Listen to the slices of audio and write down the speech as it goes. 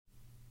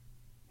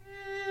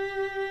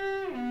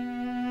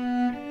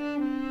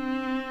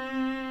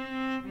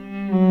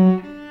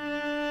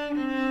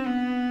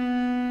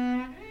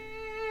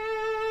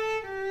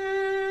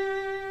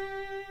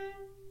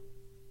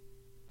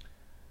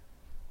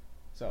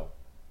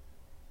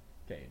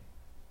Cade.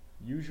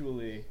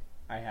 Usually,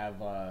 I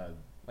have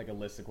like a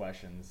list of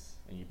questions,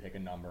 and you pick a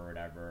number or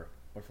whatever.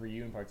 But for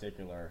you in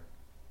particular,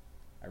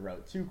 I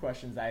wrote two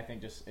questions that I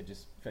think just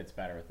fits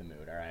better with the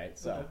mood. All right,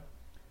 so Okay.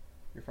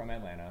 you're from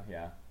Atlanta,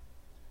 yeah?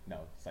 No,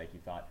 psych. You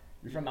thought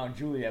you're from Mount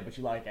Juliet, but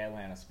you like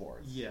Atlanta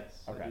sports.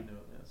 Yes, Okay. I do know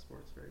Atlanta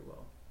sports very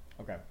well.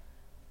 Okay.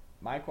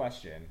 My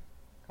question,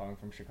 coming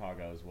from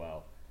Chicago as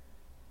well,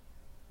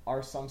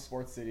 are some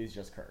sports cities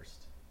just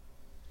cursed?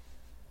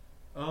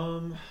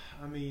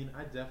 I mean,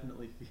 I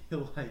definitely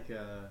feel like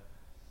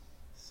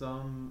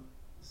some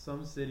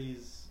some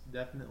cities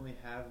definitely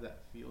have that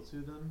feel to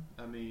them.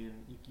 I mean,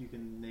 you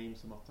can name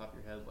some off the top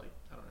of your head, like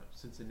I don't know,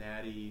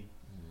 Cincinnati,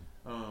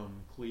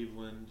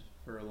 Cleveland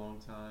for a long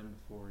time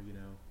before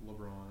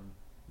LeBron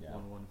Yeah.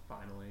 won one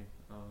finally.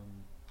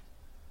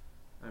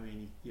 I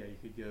mean, yeah, you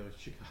could go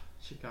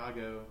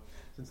Chicago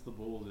since the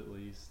Bulls at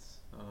least.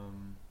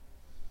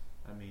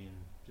 I mean,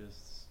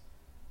 just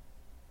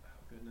oh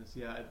goodness,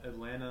 yeah,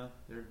 Atlanta,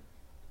 they're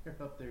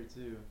up there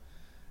too.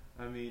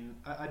 I mean,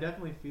 I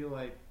definitely feel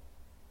like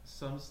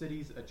some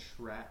cities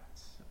attract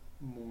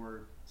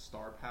more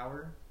star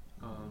power,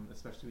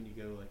 especially when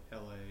you go like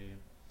L.A.,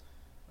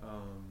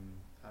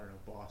 I don't know,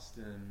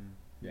 Boston,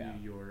 Yeah.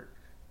 New York.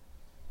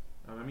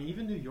 I mean,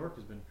 even New York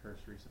has been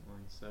cursed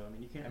recently, so I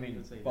mean, you can't I mean,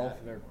 even say both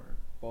that their anymore.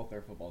 both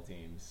their football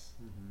teams.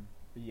 Mm-hmm.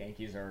 The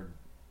Yankees are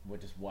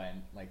what just went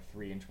like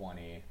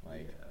 3-20.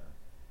 Like Yeah.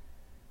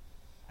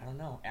 I don't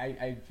know.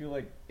 I feel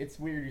like it's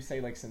weird you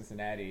say like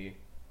Cincinnati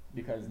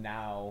because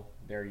now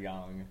they're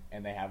young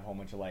and they have a whole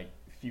bunch of like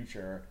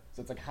future.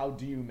 So it's like, how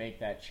do you make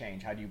that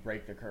change? How do you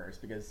break the curse?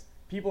 Because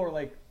people are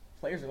like,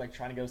 players are like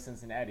trying to go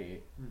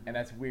Cincinnati, and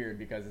that's weird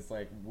because it's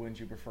like, wouldn't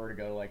you prefer to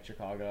go to like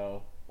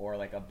Chicago or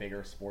like a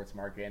bigger sports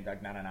market? And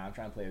like, no, I'm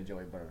trying to play with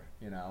Joey Burr,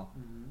 you know?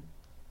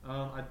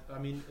 I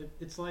mean,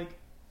 it's like,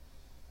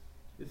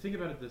 think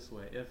about it this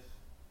way: if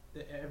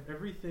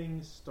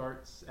everything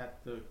starts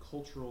at the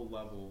cultural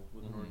level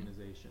with an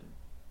organization,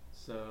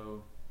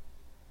 so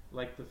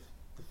like the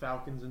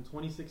Falcons in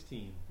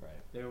 2016, Right.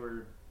 they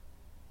were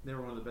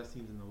one of the best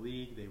teams in the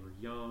league. They were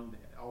young. They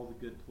had all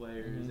the good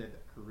players. They had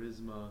that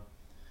charisma.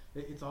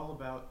 It's all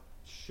about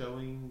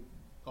showing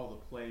all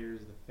the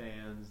players, the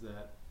fans,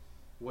 that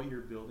what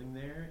you're building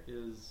there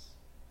is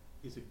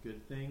a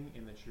good thing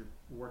and that you're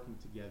working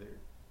together.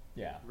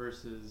 Yeah.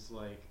 Versus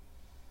like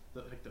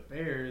the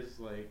Bears,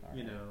 like All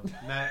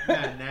right.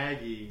 Matt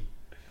Nagy.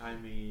 I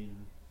mean,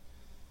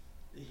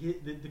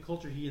 the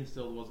culture he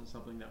instilled wasn't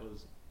something that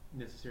was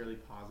necessarily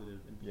positive,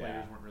 and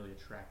players weren't really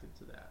attracted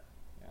to that.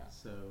 Yeah.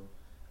 So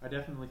I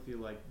definitely feel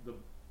like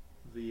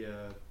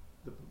the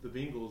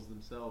Bengals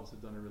themselves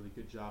have done a really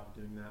good job of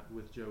doing that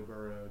with Joe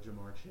Burrow,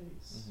 Jamar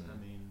Chase. I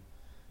mean,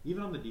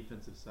 even on the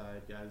defensive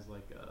side, guys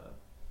like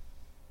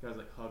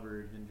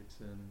Hubbard,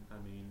 Hendrickson.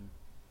 I mean,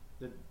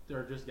 there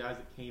are just guys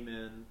that came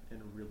in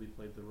and really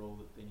played the role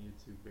that they needed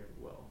to very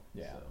well.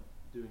 Yeah. So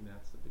doing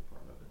that's a big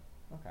part of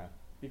it. Okay.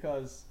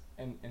 Because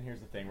and here's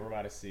the thing, we're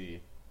about to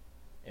see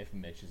if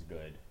Mitch is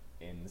good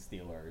in the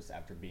Steelers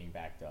after being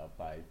backed up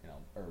by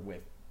or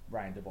with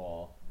Ryan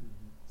DeBall.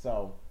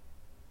 So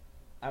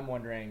I'm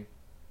wondering,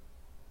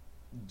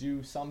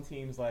 do some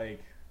teams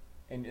like,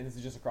 and this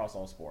is just across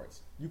all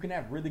sports, you can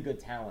have really good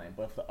talent,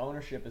 but if the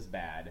ownership is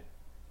bad,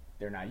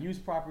 they're not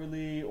used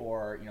properly,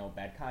 or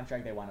bad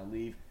contract, they want to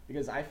leave.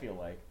 Because I feel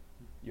like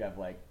you have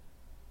like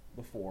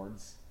the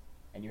Fords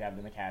and you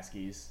have the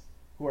McCaskies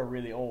who are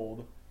really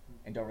old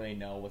and don't really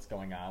know what's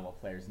going on, what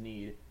players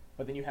need.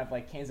 But then you have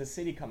like Kansas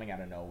City coming out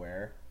of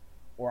nowhere,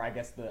 or I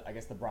guess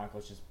the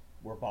Broncos just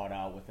were bought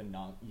out with the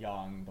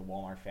the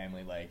Walmart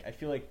family. Like, I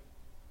feel like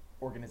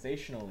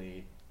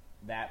organizationally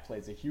that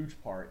plays a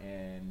huge part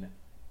in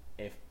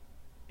if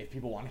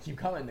people want to keep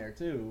coming there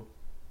too.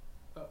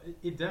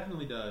 It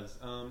definitely does.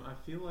 I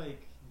feel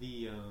like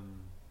the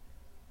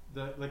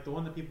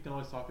one that people can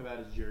always talk about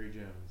is Jerry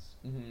Jones,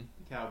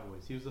 the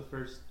Cowboys. He was the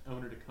first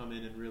owner to come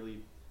in and really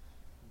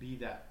be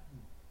that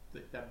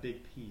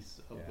big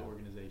piece of the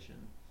organization.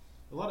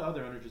 A lot of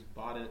other owners just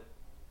bought it,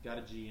 got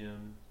a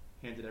GM,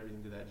 handed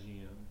everything to that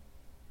GM.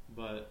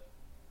 But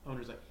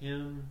owners like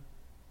him,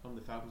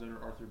 the Falcons owner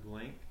Arthur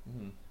Blank.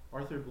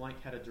 Arthur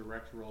Blank had a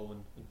direct role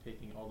in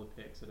picking all the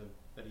picks that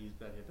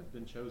have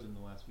been chosen in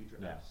the last few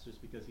drafts,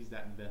 just because he's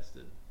that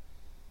invested.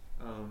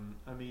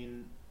 I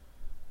mean,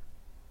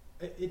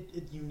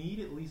 you need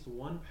at least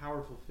one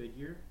powerful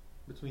figure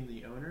between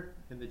the owner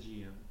and the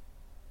GM.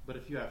 But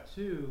if you have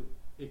two,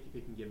 it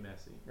can get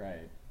messy.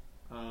 Right.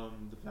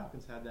 The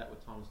Falcons had that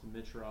with Thomas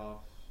Dimitroff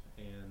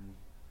and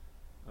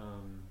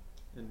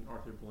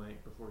Arthur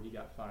Blank before he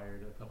got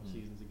fired a couple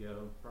seasons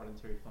ago. Brought in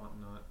Terry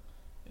Fontenot,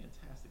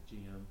 fantastic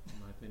GM in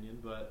my opinion.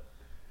 But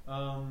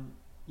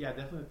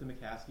definitely with the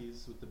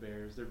McCaskies with the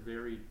Bears, they're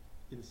very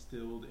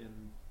instilled in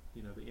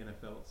the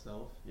NFL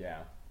itself. Yeah.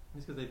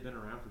 Just because they've been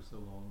around for so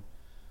long.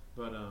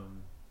 But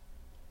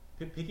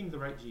picking the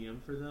right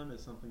GM for them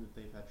is something that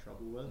they've had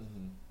trouble with.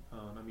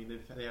 I mean,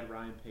 they had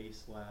Ryan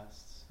Pace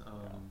last.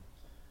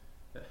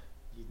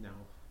 he now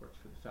works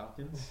for the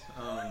Falcons.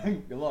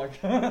 Good luck.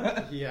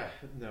 Yeah,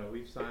 no,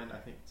 we've signed I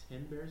think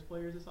 10 Bears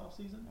players this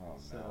offseason. Oh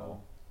so,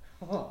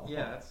 no.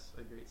 Yeah, that's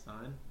a great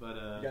sign. But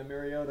You got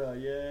Mariota,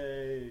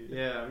 yay!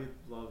 yeah, we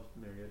love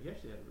Mariota. He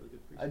actually had a really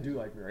good preseason. I do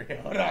like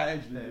Mariota. I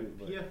actually do.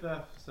 But...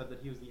 PFF said that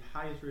he was the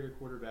highest rated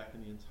quarterback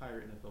in the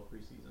entire NFL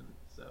preseason.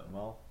 So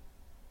well,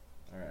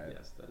 all right.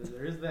 Yes,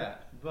 there is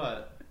that.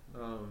 But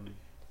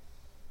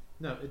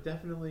no, it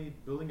definitely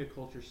building a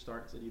culture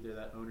starts at either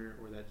that owner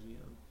or that GM.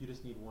 You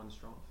just need one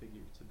strong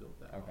figure to build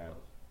that off of.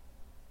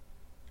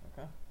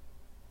 Okay.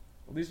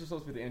 Well, these are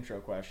supposed to be the intro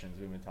questions.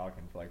 We've been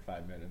talking for like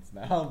 5 minutes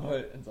now,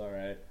 but it's all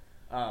right.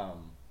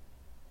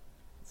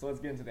 So let's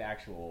get into the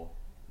actual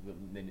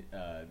meat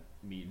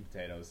and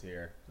potatoes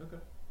here. Okay.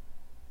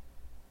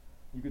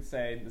 You could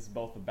say this is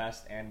both the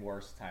best and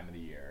worst time of the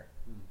year.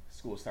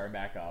 School's starting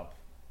back up,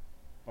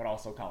 but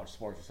also college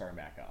sports are starting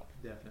back up.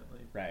 Definitely.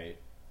 Right.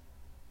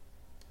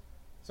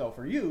 So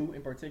for you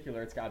in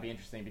particular, it's got to be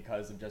interesting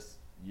because of just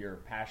your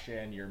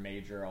passion, your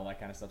major, all that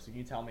kind of stuff. So can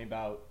you tell me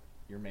about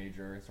your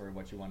major, sort of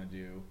what you want to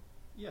do?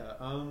 Yeah,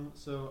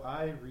 so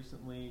I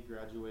recently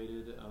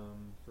graduated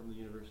from the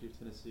University of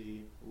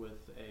Tennessee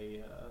with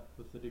a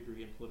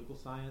degree in political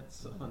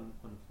science.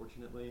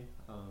 Unfortunately,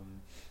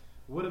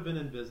 would have been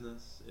in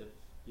business if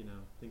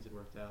things had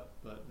worked out.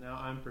 But now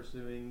I'm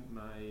pursuing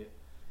my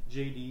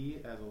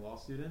JD as a law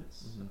student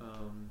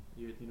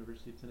here at the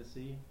University of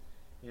Tennessee,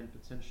 and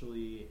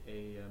potentially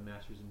a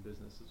master's in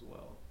business as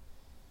well.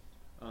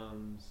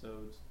 So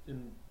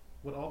in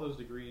what all those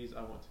degrees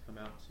I want to come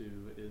out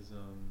to is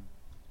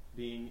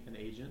being an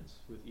agent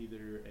with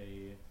either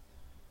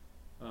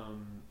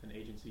an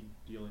agency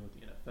dealing with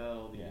the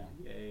NFL, the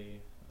NBA,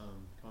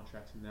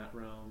 contracts in that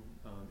realm,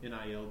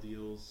 NIL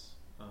deals.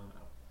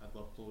 I'd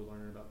love to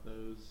learn about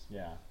those.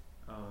 Yeah.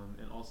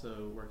 And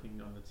also working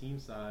on the team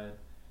side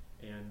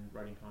and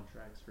writing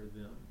contracts for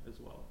them as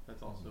well.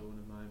 That's also one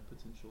of my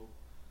potential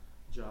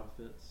job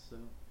fits. So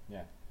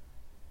yeah.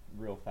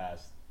 Real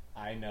fast.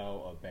 I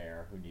know a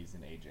bear who needs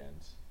an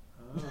agent.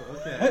 Oh,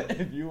 okay.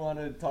 If you want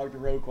to talk to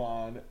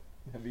Roquan,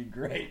 that'd be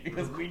great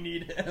because we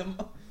need him.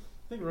 I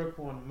think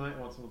Roquan might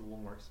want someone with a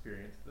little more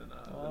experience than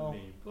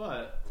me,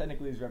 but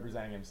technically he's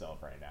representing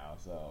himself right now.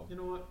 So you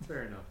know what?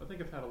 Fair enough. I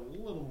think I've had a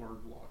little more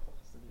law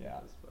class than he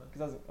does.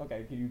 Because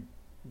okay, can you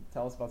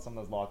tell us about some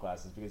of those law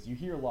classes? Because you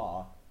hear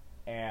law,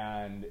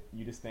 and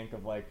you just think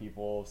of like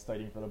people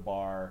studying for the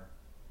bar,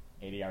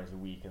 80 hours a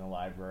week in the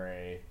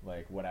library,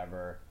 like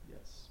whatever.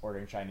 Yes.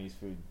 Ordering Chinese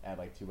food at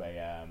like 2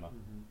 a.m.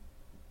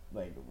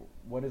 Like,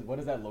 what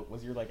does that look?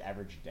 What's your like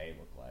average day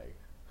look like?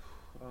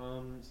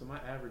 So my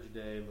average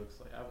day looks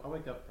like I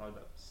wake up probably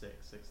about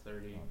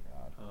 6:30. Oh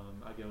God.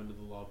 I go into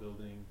the law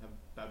building, have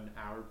about an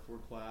hour before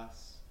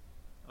class.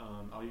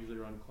 I'll usually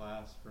run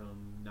class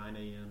from 9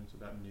 a.m. to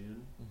about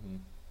noon.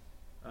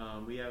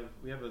 We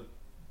have a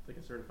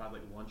certified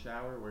like lunch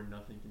hour where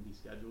nothing can be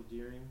scheduled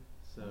during.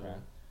 So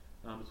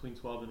between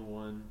 12 and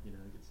 1,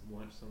 get some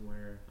lunch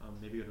somewhere.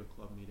 Maybe go to a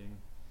club meeting.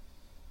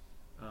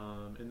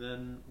 And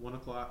then 1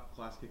 o'clock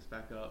class kicks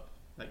back up.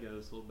 That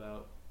goes till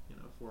about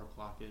 4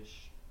 o'clock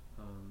ish.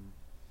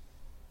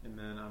 And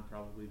then I'm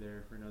probably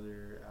there for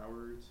another hour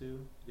or two,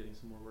 getting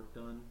some more work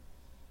done.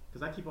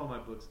 Because I keep all my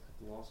books at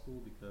the law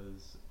school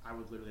because I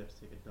would literally have to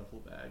take a duffel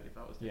bag if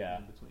I was taking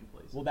in between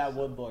places. Well, that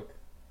would look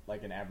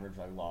like an average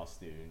like law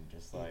student,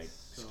 just like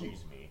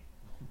excuse me.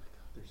 Oh my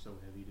God, they're so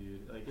heavy,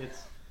 dude. Like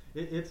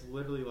it's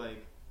literally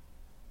like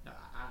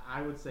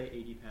I would say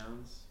 80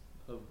 pounds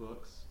of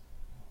books.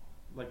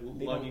 Like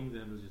lugging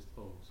them is just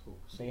so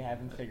they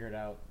haven't figured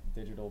out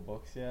digital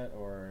books yet,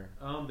 or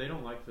they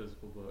don't like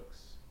physical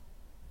books.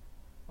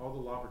 All the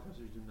law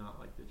professors do not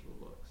like digital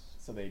books.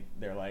 So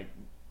they're like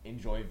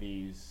enjoy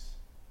these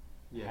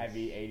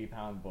heavy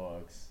 80-pound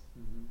books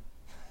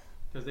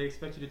because they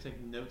expect you to take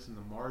notes in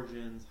the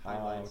margins,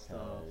 highlight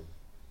stuff,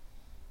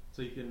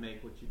 so you can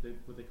make what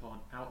they call an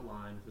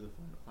outline for the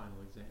final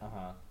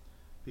exam.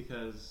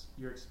 Because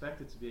you're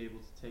expected to be able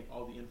to take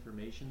all the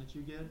information that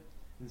you get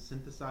and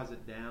synthesize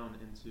it down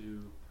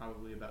into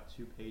probably about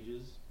 2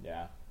 pages.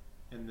 Yeah.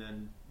 And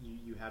then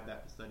you have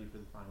that to study for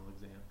the final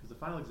exam. Because the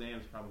final exam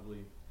is probably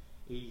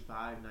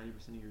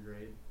 85-90% of your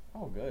grade.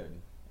 Oh, good.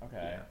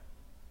 Okay.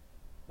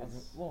 Yeah.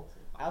 Well,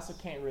 I also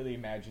can't really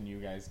imagine you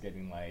guys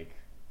getting like,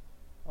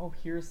 oh,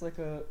 here's like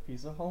a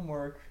piece of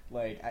homework.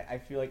 Like, I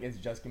feel like it's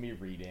just going to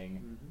be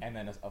reading and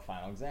then a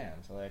final exam.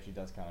 So it actually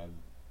does kind of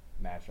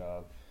match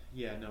up.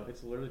 Yeah, no,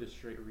 it's literally just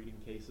straight reading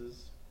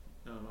cases.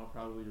 I'll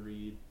probably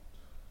read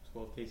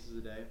 12 cases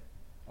a day.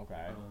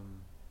 Okay.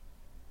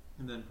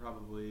 And then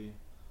probably,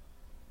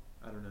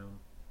 I don't know,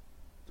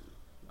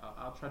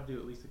 I'll try to do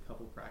at least a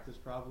couple practice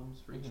problems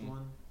for each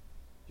one,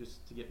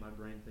 just to get my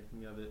brain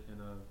thinking of it in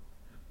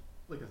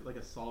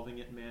a solving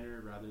it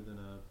manner rather than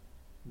a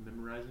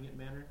memorizing it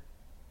manner,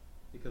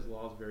 because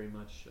law is very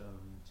much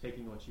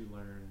taking what you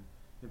learn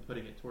and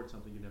putting it towards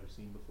something you've never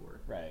seen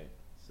before. Right.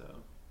 So.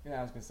 Yeah,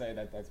 I was gonna say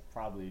that's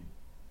probably.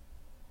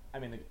 I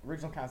mean, the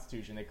original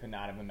Constitution, they could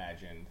not have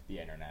imagined the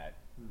internet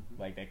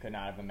Like they could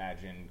not have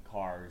imagined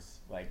cars,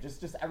 like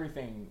just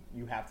everything.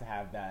 You have to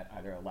have that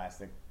either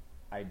elastic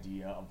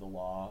idea of the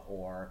law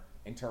or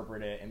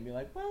interpret it and be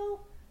like,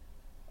 well,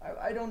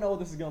 I don't know what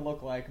this is going to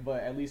look like,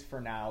 but at least for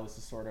now, this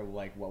is sort of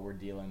like what we're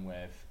dealing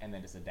with, and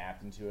then just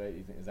adapting to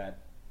it. Is that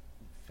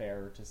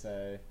fair to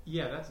say?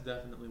 Yeah, that's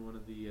definitely one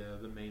of the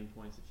main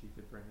points that you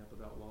could bring up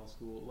about law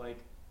school. Like,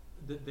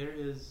 there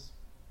is,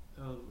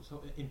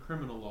 so in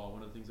criminal law,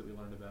 one of the things that we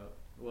learned about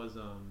was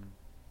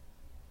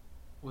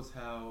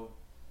how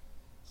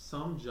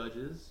some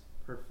judges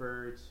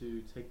prefer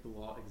to take the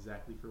law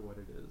exactly for what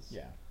it is.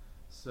 Yeah.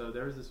 So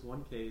there was this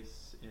one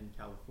case in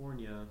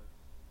California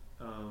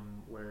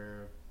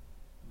where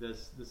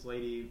this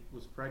lady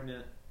was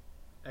pregnant,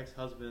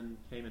 ex-husband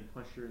came and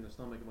punched her in the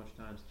stomach a bunch of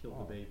times, killed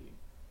the baby,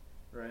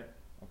 right?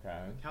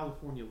 Okay.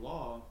 California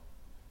law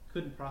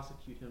couldn't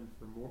prosecute him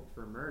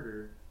for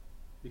murder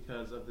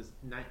because of this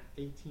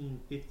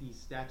 1850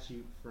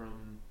 statute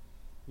from,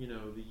 you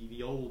know,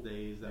 the old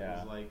days that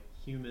was like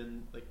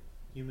human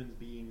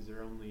beings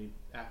are only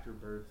after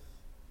birth,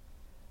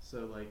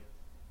 so like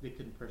they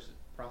couldn't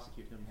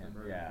prosecute him for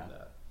murder for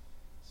that.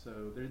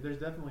 So there's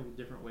definitely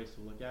different ways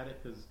to look at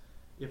it, because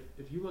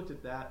if you looked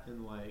at that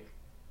in like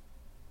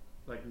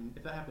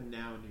if that happened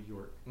now in New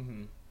York,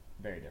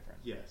 very different.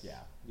 Yes. Yeah.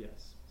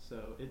 Yes.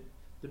 So it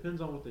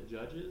depends on what the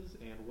judge is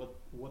and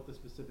what the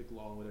specific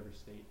law in whatever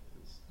state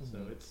is. So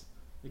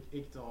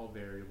it's all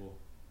variable.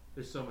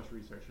 There's so much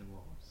research in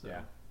law. So.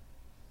 Yeah.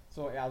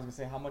 So I was gonna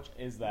say, how much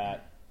is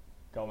that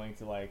going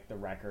to like the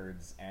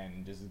records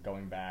and just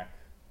going back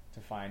to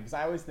find? Because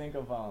I always think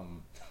of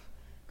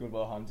Good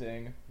Will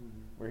Hunting,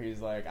 where he's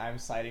like, I'm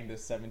citing the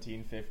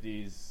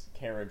 1750s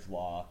carriage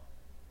law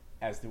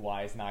as to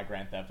why it's not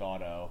Grand Theft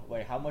Auto.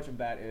 Like, how much of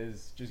that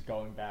is just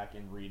going back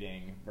and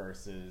reading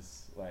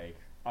versus like,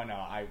 oh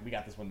no, we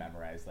got this one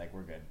memorized, like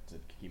we're good to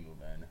keep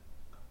moving?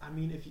 I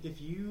mean, if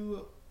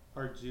you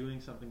are doing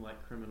something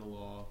like criminal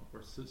law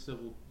or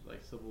civil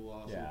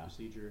law, civil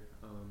procedure,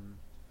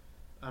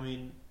 I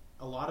mean,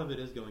 a lot of it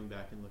is going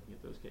back and looking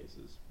at those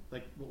cases.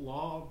 Like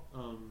law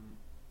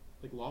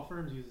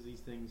firms use these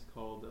things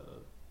called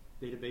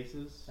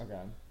databases.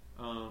 Okay.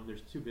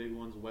 There's two big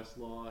ones,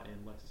 Westlaw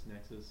and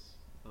LexisNexis.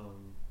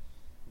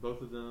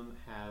 Both of them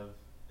have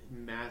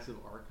massive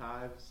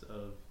archives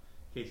of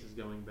cases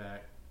going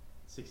back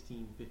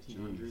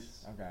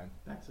 1500s. Okay.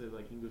 Back to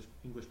like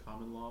English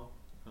common law.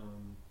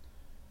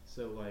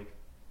 So like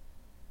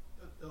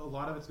a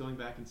lot of it's going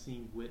back and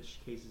seeing which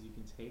cases you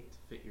can take to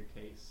fit your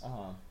case,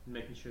 and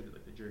making sure that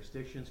like the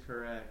jurisdiction's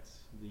correct,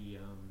 the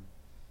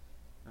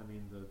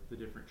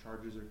different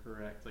charges are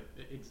correct. Like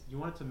you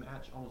want it to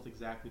match almost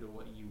exactly to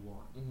what you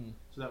want,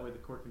 so that way the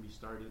court can be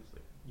started. It's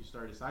like you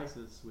start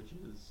decisis, which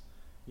is,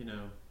 you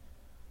know,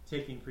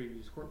 taking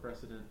previous court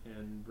precedent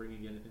and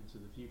bringing it into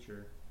the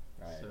future.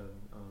 Right. So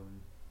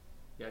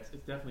yeah, it's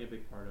definitely a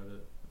big part of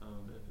it.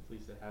 At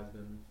least it has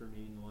been for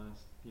me in the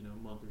last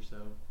month or so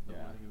of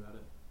learning about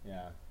it.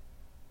 Yeah.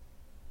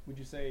 Would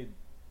you say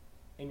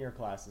in your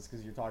classes,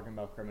 because you're talking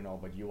about criminal,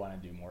 but you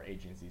want to do more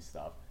agency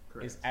stuff,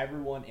 Correct. Is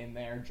everyone in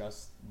there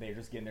they're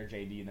just getting their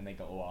JD and then they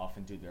go off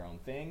and do their own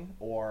thing,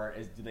 or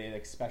do they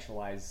like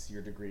specialize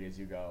your degree as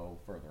you go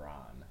further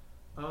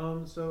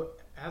on? So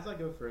as I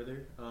go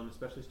further,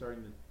 especially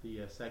starting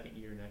the second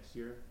year next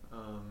year,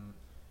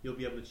 you'll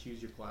be able to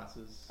choose your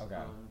classes.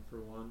 Okay.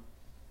 For one,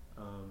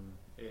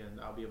 and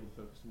I'll be able to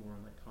focus more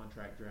on like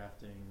contract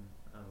drafting,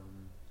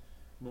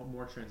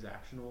 more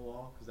transactional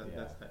law, because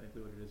that's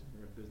technically what it is when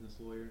you're a business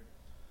lawyer.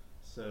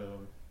 So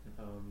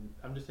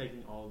I'm just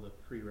taking all the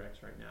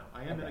prereqs right now.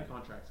 I am in a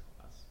contracts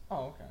class.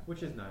 Oh, okay.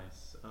 Which is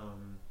nice.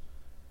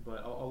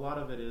 But a lot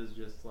of it is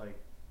just like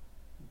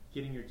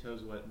getting your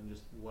toes wet and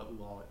just what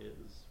law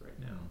is right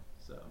now.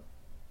 So.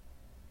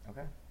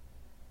 Okay.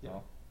 Yeah.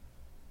 Well,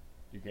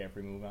 you care if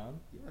we move on?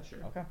 Yeah, sure.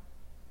 Okay.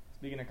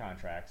 Speaking of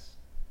contracts,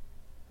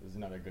 this is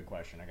another good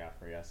question I got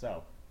for you.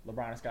 So,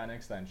 LeBron has got an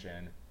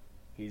extension.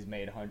 He's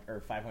made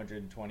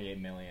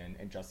 $528 million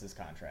in just his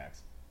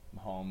contracts.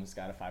 Mahomes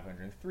got a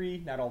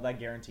 503, not all that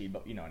guaranteed,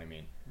 but you know what I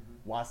mean.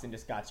 Watson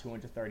just got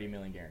 $230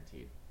 million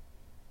guaranteed.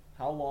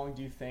 How long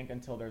do you think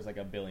until there's like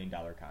 $1 billion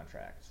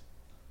contract?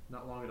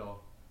 Not long at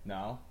all.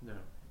 No? No.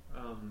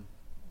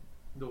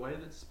 The way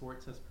that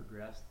sports has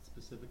progressed,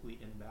 specifically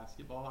in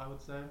basketball, I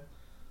would say,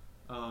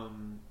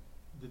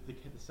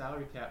 the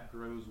salary cap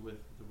grows with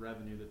the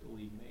revenue that the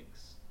league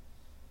makes.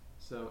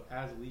 So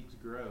as leagues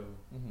grow,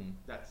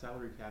 that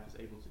salary cap is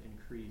able to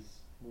increase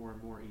more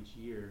and more each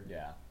year.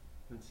 Yeah.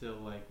 Until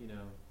like,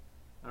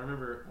 I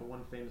remember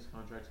one famous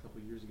contract a couple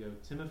of years ago,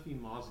 Timothy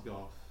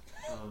Mozgov.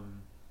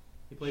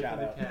 He played for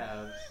the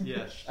Cavs.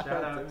 Yes,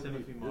 shout out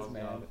Timothy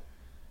Mozgov.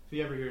 If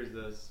he ever hears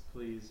this,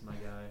 please, my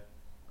guy.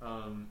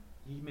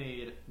 He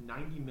made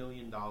 $90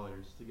 million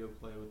to go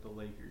play with the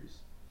Lakers.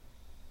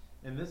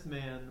 And this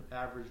man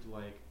averaged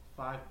like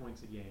 5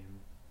 points a game,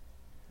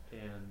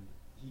 and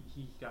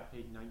he got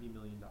paid $90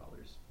 million.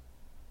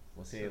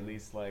 Was he at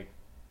least like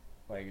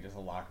just a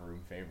locker room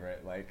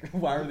favorite? Like,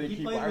 why are they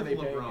paying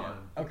LeBron.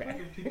 him?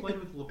 Okay. He played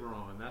with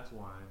LeBron, that's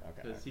why.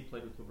 Okay. Because he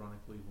played with LeBron in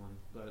Cleveland.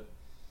 But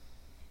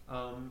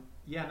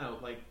Yeah, no,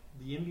 like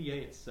the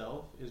NBA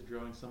itself is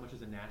growing so much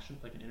as a national,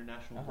 like an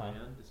international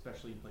brand,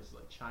 especially in places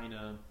like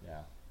China.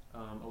 Yeah.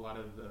 A lot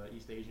of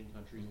East Asian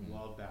countries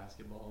love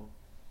basketball.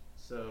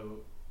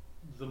 So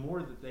the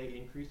more that they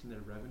increase and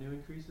their revenue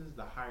increases,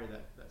 the higher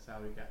that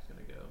salary cap's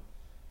going to go.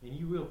 And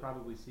you will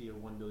probably see a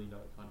 $1 billion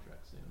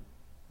contract soon.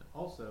 And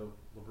also,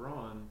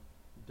 LeBron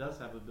does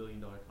have a $1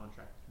 billion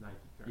contract with Nike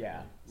currently.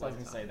 Yeah, so I was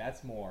going to say,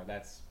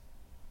 that's,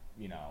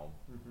 you know,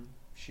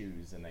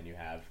 shoes, and then you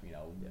have, you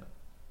know,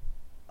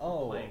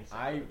 oh,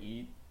 I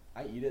eat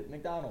at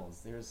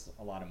McDonald's. There's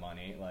a lot of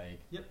money, like,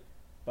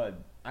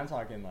 but I'm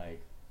talking,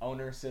 like,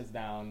 owner sits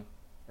down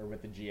or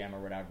with the GM or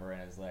whatever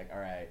and is like, all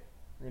right,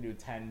 we're going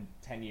to do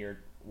a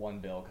 10-year,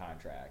 $1 billion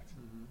contract.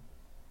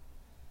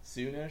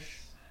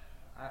 Soonish?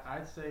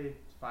 I'd say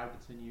 5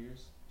 to 10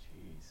 years.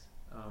 Jeez.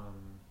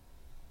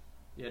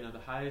 Yeah, no, the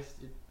highest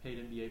paid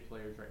NBA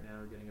players right now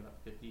are getting about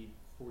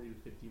 40 to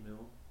 50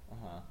 mil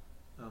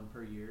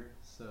per year.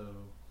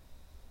 So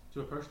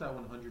to approach that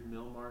 100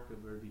 mil mark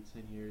of where it'd be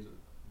 10 years, $1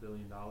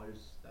 billion,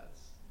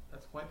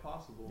 that's quite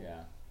possible.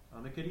 Yeah.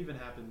 It could even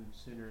happen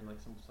sooner in like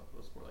some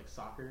sport like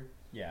soccer.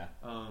 Yeah.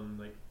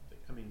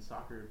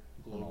 Soccer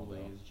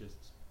globally is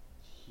just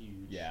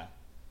huge. Yeah.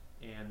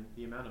 And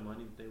the amount of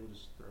money that they will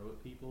just throw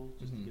at people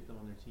just to get them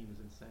on their team is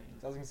insane.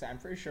 So I was gonna say, I'm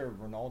pretty sure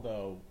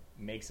Ronaldo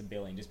makes $1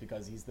 billion just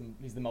because he's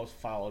the most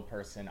followed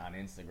person on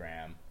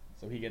Instagram,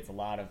 so he gets a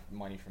lot of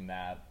money from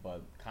that.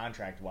 But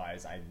contract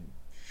wise, I'm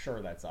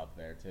sure that's up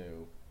there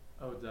too.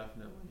 Oh,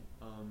 definitely.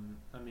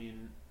 I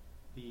mean,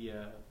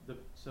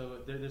 so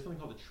there's something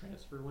called the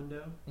transfer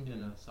window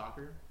in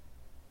soccer,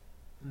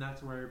 and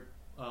that's where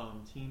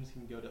teams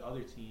can go to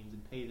other teams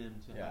and pay them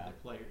to have their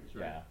players,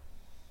 right? Yeah.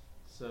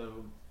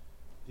 So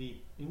the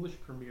English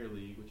Premier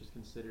League, which is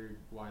considered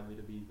widely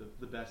to be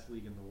the best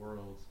league in the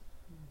world.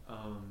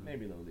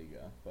 Maybe La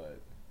Liga,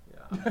 but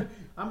yeah,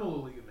 I'm a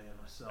La Liga man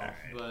myself.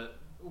 Right.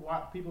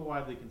 But people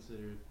widely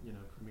consider, you know,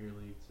 Premier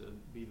League to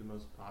be the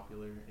most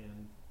popular,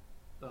 and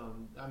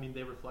I mean,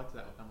 they reflect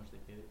that with how much they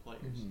pay their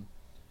players.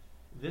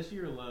 This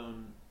year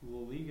alone, La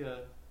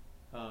Liga,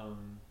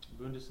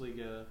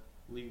 Bundesliga,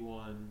 League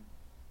One,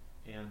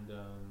 and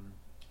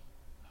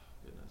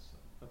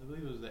I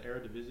believe it was the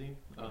Eredivisie.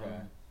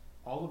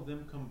 All of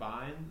them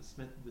combined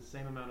spent the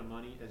same amount of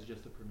money as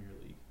just the Premier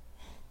League.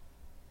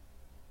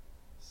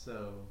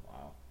 So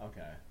wow.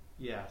 Okay.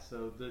 Yeah.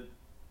 So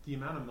the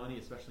amount of money,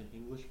 especially in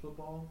English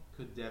football,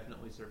 could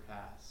definitely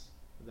surpass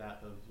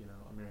that of, you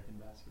know, American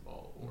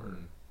basketball or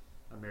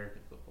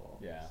American football.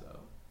 Yeah. So.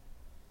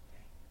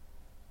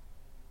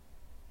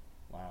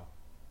 Wow.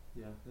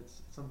 Yeah,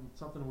 it's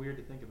something weird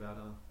to think about,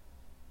 huh?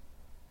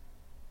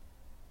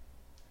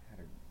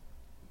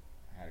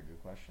 I had a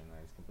good question.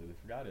 I just completely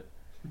forgot it.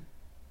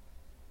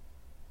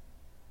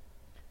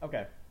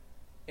 Okay.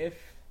 If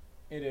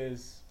it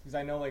is, because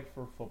I know, like,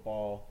 for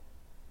football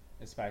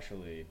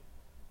especially,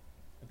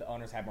 if the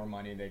owners have more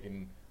money, they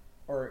can,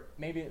 or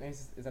maybe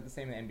is that the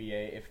same in the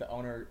NBA? If the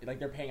owner, like,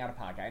 they're paying out of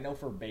pocket. I know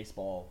for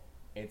baseball,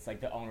 it's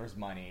like the owner's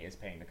money is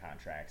paying the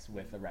contracts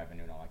with the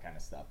revenue and all that kind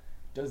of stuff.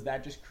 Does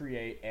that just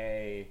create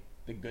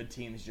the good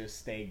teams just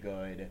stay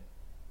good,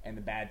 and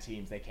the bad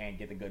teams, they can't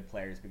get the good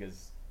players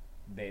because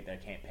they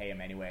can't pay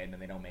them anyway, and then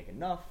they don't make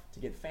enough to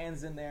get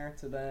fans in there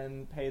to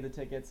then pay the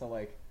tickets? So,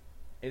 like,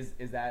 is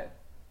that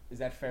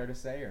fair to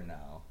say or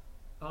no?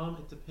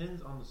 It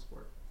depends on the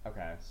sport.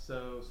 Okay.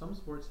 So some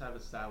sports have a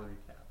salary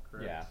cap,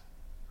 correct? Yeah.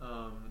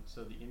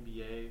 So the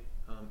NBA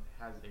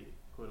has a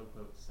quote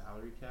unquote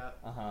salary cap.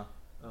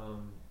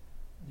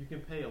 You can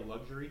pay a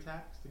luxury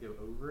tax to go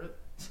over it.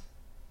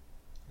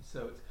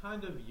 So it's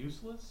kind of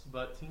useless,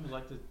 but teams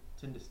like to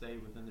tend to stay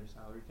within their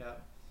salary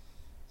cap.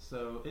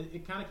 So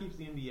it kind of keeps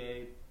the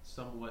NBA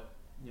somewhat,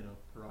 you know,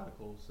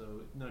 parodical.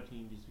 So no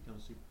team just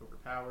becomes super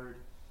overpowered.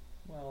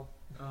 Well,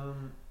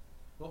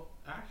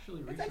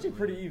 actually, recently, it's actually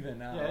pretty even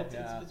now.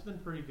 Yeah, it's been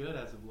pretty good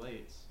as of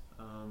late.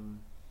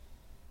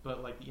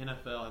 But like the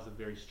NFL has a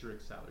very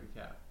strict salary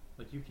cap.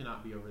 Like, you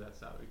cannot be over that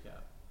salary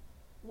cap.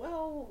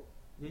 Well,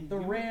 the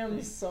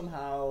Rams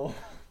somehow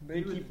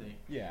they keep think.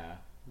 Yeah.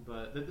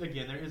 But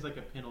again, there is like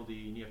a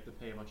penalty, and you have to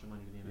pay a bunch of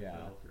money to the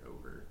NFL if you're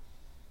over.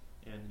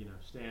 And you know,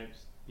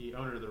 the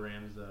owner of the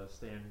Rams,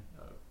 Stan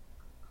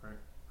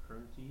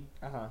Kroenke.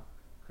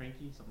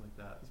 Cranky, something like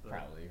that. He's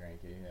probably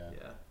cranky, yeah.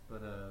 Yeah,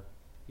 but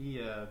he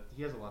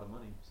has a lot of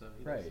money, so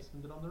he likes to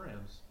spend it on the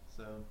Rams.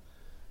 So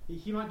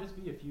he might just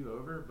be a few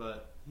over,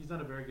 but he's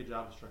done a very good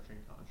job of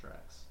structuring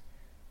contracts,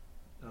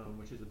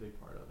 which is a big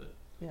part of it.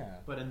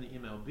 Yeah. But in the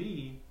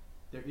MLB,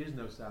 there is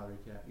no salary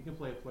cap. You can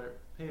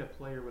pay a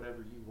player whatever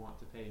you want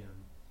to pay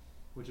him,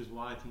 which is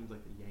why teams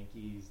like the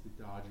Yankees,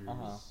 the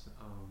Dodgers,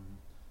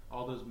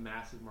 all those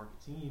massive market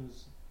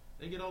teams,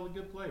 they get all the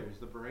good players.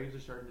 The Braves are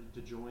starting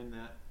to join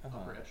that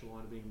upper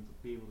echelon of being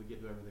able to get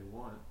whoever they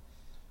want,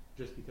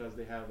 just because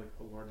they have like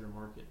a larger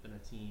market than a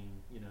team,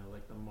 you know,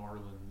 like the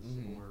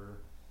Marlins or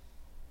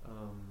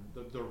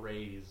the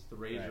Rays. The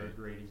Rays are a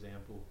great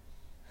example.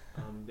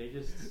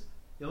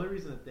 The only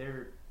reason that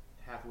they're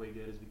halfway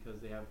good is because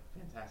they have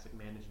fantastic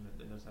management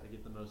that knows how to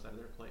get the most out of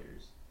their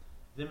players.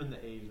 them and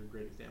the A's are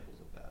great examples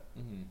of that.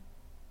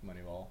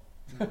 Moneyball.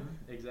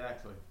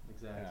 Exactly.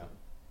 Yeah.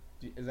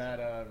 Is that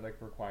a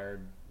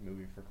required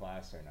movie for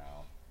class or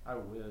no? I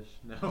wish.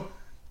 No.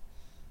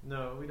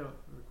 No, we don't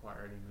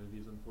require any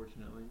movies,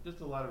 unfortunately.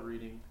 Just a lot of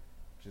reading.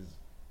 Which is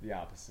the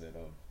opposite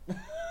of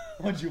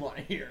what you want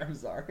to hear. I'm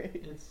sorry.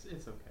 It's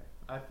okay.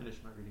 I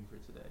finished my reading for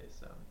today,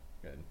 so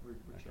good. We're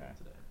chilling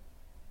today.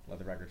 Let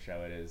the record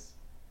show it is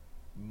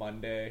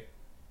Monday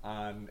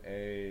on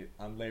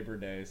Labor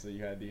Day, so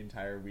you had the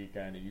entire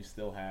weekend and you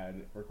still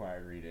had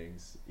required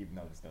readings, even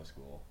though there's no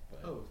school.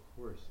 But of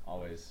course.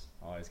 Always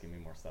give me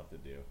more stuff to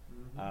do.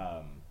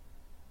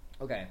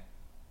 Okay.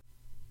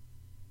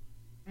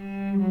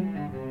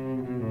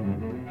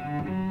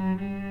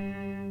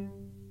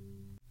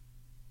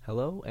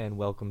 Hello and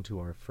welcome to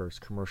our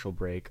first commercial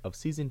break of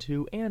season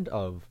 2 and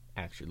of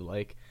Actually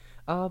Like.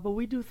 But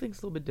we do things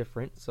a little bit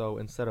different, so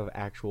instead of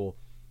actual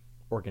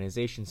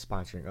organizations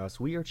sponsoring us,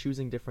 we are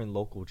choosing different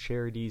local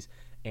charities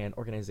and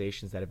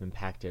organizations that have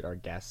impacted our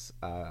guests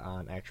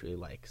on Actually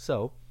Like.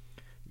 So,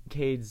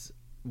 Cade's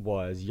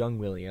was Young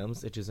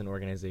Williams, which is an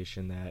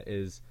organization that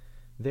is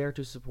there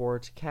to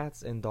support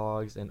cats and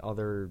dogs and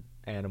other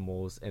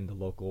animals in the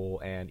local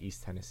and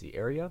East Tennessee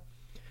area.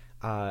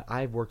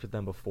 I've worked with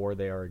them before.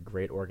 They are a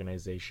great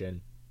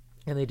organization,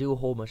 and they do a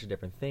whole bunch of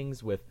different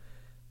things with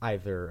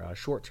either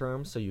short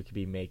term, so you could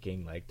be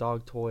making like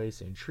dog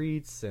toys and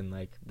treats and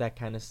like that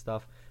kind of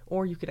stuff,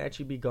 or you could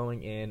actually be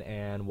going in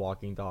and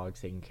walking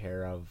dogs, taking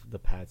care of the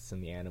pets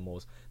and the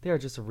animals. They are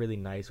just a really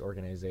nice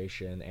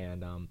organization,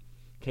 and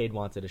Cade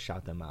wanted to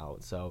shout them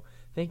out. So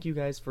thank you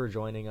guys for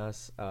joining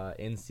us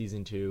in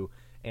season 2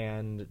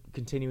 and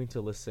continuing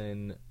to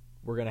listen.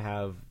 We're going to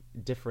have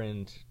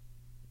different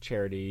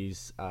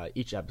charities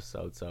each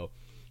episode, so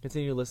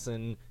continue to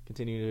listen,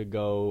 continue to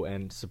go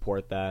and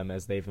support them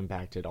as they've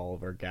impacted all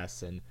of our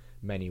guests in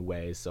many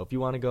ways. So if you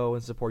want to go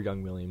and support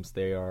Young Williams,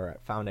 they are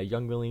found at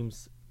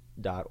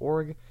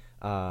youngwilliams.org.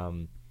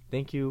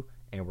 Thank you,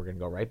 and we're going to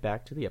go right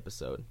back to the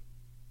episode.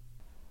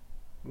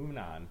 Moving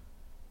on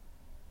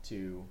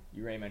to,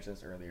 you already mentioned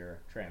this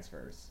earlier,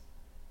 transfers.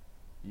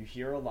 You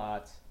hear a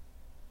lot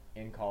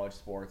in college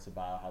sports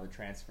about how the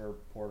transfer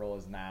portal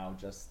is now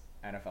just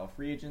NFL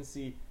free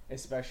agency,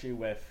 especially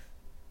with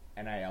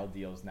NIL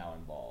deals now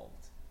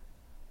involved.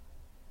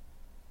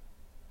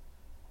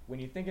 When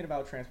you're thinking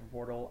about transfer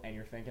portal and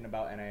you're thinking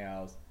about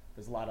NILs,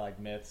 there's a lot of like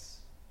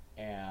myths,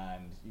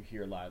 and you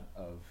hear a lot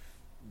of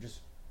just,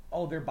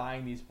 oh, they're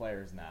buying these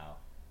players now.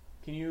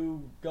 Can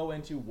you go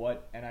into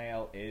what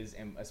NIL is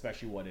and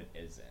especially what it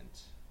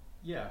isn't?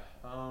 Yeah,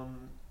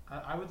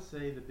 I would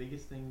say the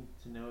biggest thing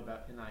to know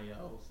about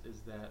NILs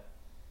is that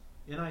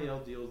NIL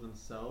deals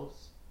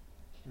themselves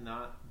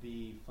cannot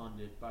be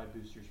funded by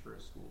boosters for a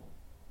school.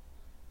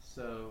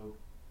 So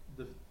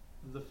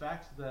the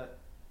fact that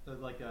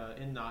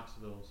in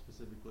Knoxville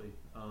specifically,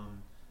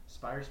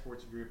 Spire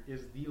Sports Group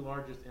is the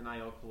largest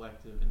NIL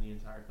collective in the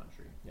entire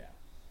country. Yeah.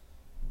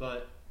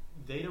 But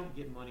they don't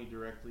get money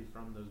directly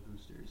from those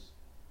boosters.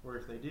 Or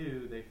if they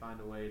do, they find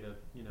a way to,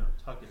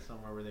 tuck it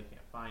somewhere where they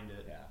can't find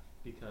it. Yeah.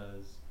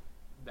 Because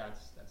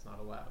that's not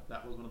allowed.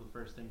 That was one of the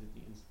first things that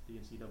the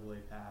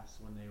NCAA passed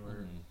when they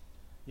were,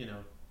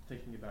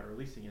 thinking about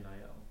releasing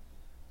NIL.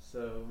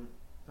 So,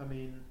 I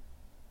mean,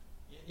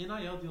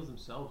 NIL deals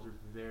themselves are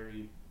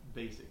very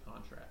basic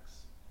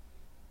contracts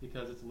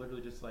because it's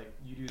literally just like,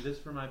 you do this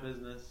for my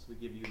business, we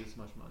give you this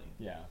much money.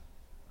 Yeah.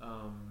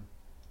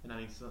 And I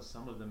mean,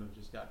 some of them have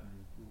just gotten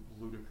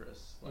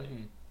ludicrous. Like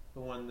the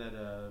one that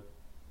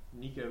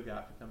Nico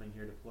got for coming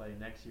here to play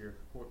next year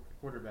for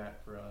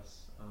quarterback for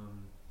us.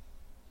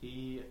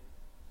 He's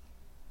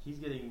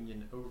getting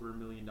an over $1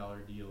 million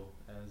deal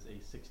as a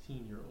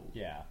 16-year-old.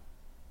 Yeah.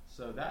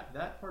 So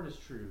that part is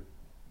true.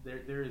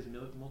 There is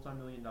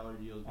multi-million-dollar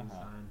deals being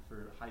signed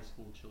for high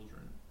school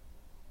children.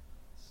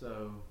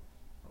 So,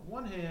 on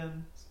one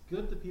hand, it's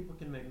good that people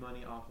can make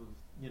money off of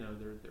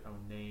their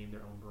own name,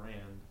 their own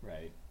brand.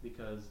 Right.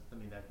 Because I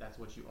mean that's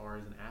what you are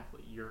as an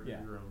athlete. You're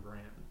your own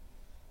brand.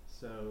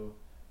 So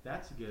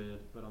that's good.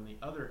 But on the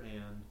other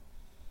hand,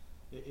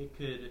 it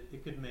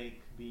could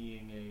make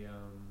being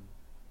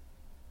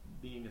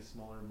a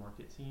smaller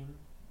market team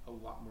a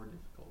lot more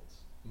difficult.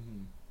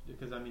 Mm-hmm.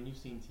 Because I mean, you've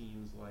seen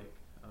teams like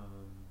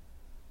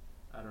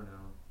I don't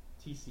know,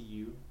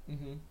 TCU,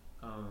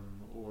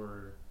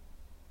 or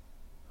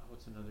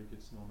what's another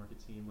good small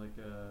market team? Like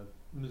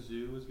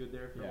Mizzou was good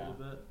there for a little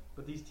bit.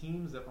 But these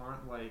teams that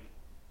aren't like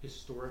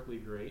historically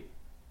great,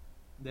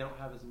 they don't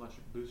have as much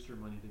booster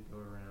money to go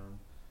around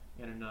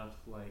and enough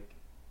like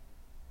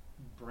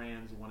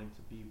brands wanting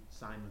to be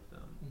signed with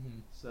them. Mm-hmm.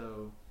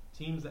 So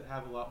teams that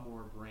have a lot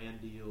more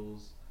brand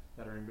deals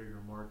that are in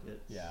bigger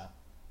markets,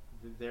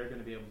 they're going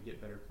to be able to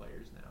get better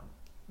players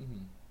now.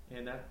 Mm-hmm.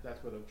 And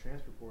that's where the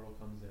transfer portal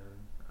comes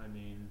in. I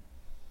mean,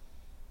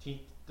 the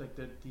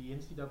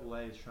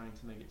NCAA is trying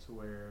to make it to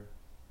where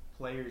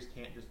players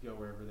can't just go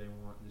wherever they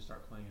want and just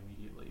start playing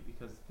immediately,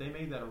 because they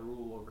made that a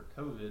rule over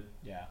COVID.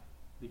 Yeah.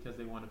 Because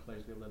they wanted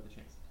players to be able to have the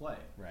chance to play.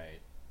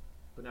 Right.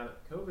 But now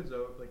that COVID's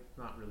over, like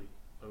not really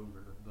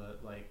over, but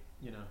like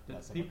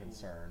less of people a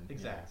concern.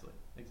 exactly.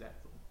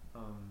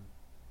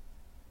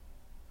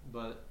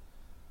 But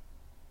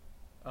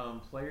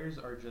players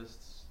are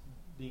just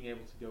being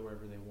able to go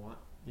wherever they want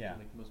to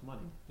make the most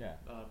money. Yeah.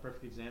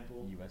 Perfect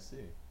example. USC.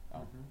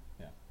 Oh,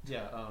 yeah.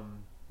 Yeah.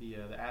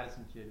 The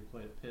Addison kid who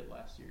played at Pitt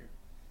last year,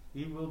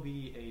 he will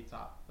be a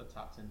top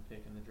 10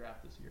 pick in the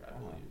draft this year, I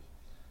believe.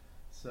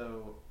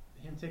 So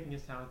him taking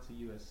his talent to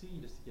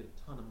USC just to get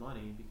a ton of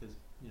money because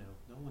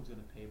no one's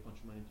going to pay a bunch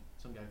of money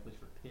to some guy who plays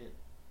for Pitt.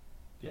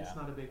 Pitt's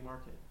not a big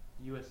market.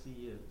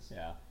 USC is.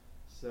 Yeah.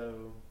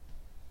 So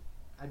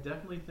I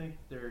definitely think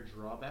there are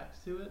drawbacks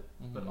to it,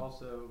 but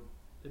also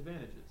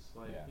advantages,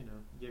 like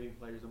giving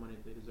players the money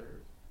that they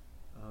deserve,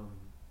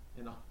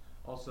 and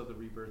also the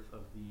rebirth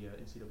of the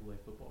NCAA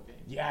football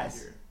games.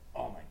 Yes.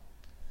 Oh my.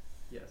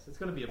 Yes, it's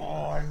going to be a blast.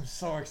 Oh, I'm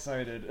so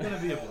excited. It's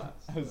going to be a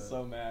blast. I was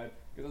so mad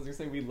because I was gonna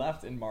say we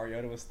left and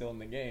Mariota was still in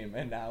the game,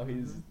 and now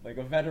he's like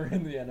a veteran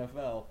in the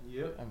NFL.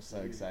 Yep. I'm so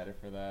excited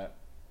for that.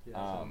 Yeah.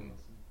 Awesome.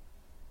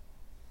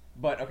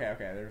 But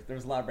okay.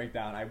 There's a lot of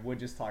breakdown. I would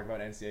just talk about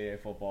NCAA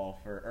football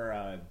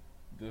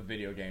the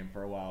video game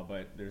for a while,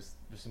 but there's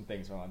some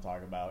things I want to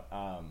talk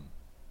about.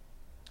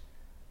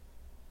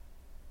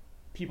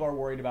 People are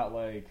worried about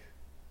like,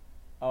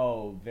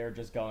 oh, they're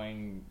just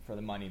going for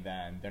the money.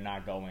 Then they're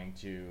not going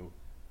to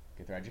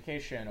get their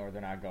education, or they're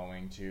not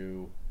going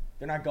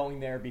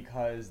there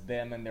because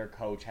them and their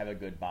coach have a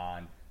good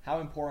bond. How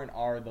important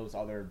are those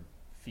other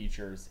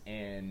features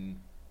in,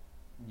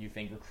 you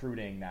think,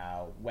 recruiting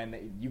now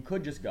when you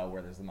could just go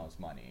where there's the most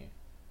money?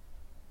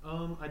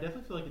 I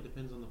definitely feel like it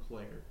depends on the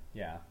player.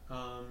 Yeah.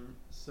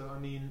 So I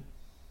mean,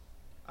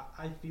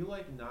 I feel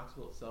like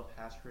Knoxville itself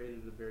has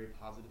created a very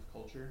positive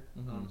culture,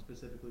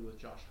 specifically with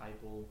Josh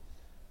Heupel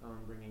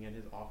bringing in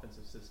his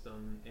offensive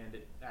system and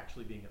it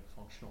actually being a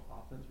functional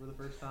offense for the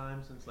first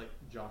time since like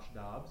Josh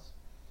Dobbs.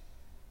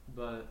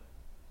 But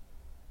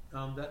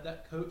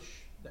that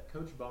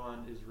coach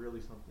bond is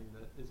really something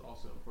that is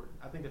also important.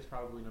 I think it's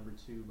probably number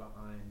 2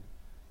 behind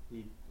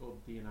the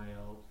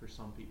NIL for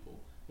some people.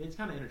 It's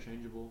kind of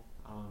interchangeable.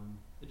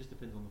 It just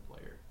depends on the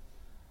player.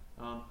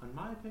 In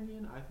my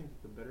opinion, I think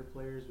that the better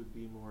players would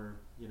be more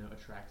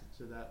attracted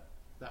to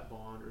that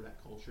bond or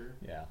that culture.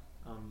 Yeah.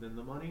 Than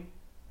the money,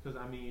 because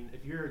I mean,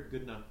 if you're a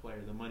good enough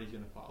player, the money's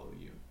going to follow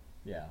you.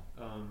 Yeah.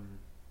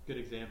 Good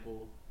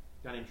example,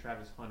 a guy named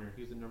Travis Hunter.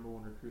 He was the number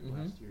 1 recruit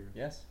last year.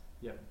 Yes.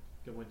 Yep.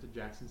 Went to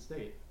Jackson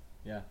State.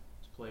 Yeah.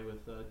 To play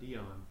with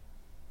Dion.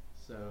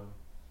 So,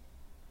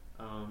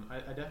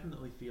 I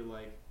definitely feel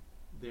like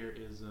there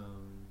is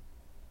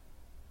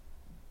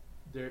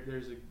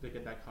there's a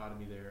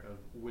dichotomy there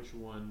of which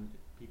one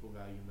people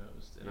value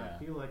most, and I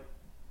feel like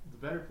the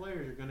better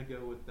players are going to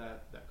go with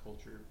that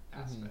culture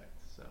aspect.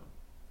 So.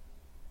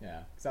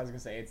 Yeah, because I was gonna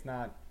say it's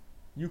not.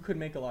 You could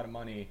make a lot of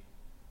money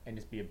and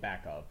just be a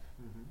backup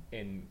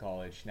in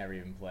college, never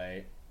even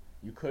play.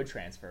 You could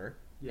transfer,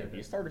 be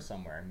a starter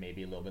somewhere,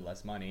 maybe a little bit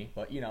less money,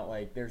 but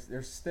like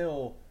there's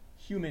still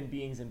human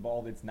beings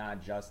involved. It's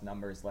not just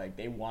numbers. Like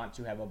they want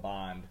to have a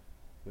bond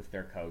with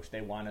their coach.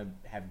 They want to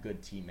have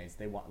good teammates.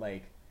 They want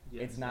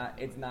it's not.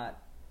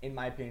 In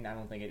my opinion, I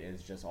don't think it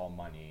is just all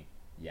money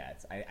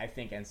yet. I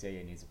think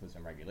NCAA needs to put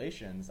some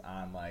regulations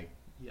on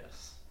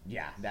Yes.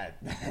 Yeah, that.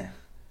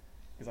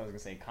 Because I was gonna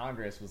say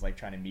Congress was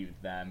trying to meet with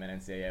them,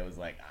 and NCAA was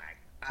like,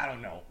 I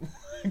don't know.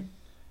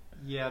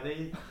 Yeah,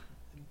 the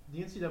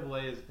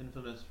NCAA is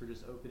infamous for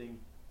just opening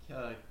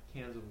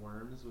cans of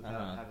worms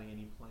without having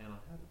any plan on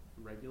how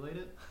to regulate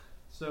it.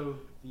 So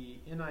the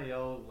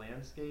NIL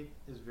landscape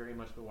is very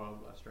much the Wild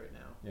West right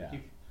now. Yeah.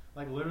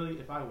 Literally,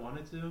 if I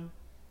wanted to,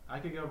 I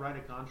could go write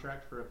a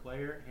contract for a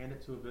player, hand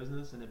it to a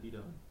business, and it'd be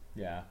done.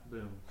 Yeah.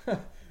 Boom.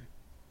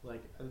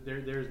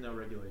 There's no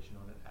regulation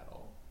on it at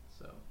all.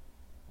 So.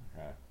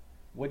 Okay.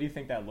 What do you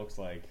think that looks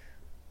like?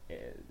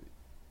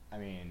 I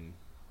mean,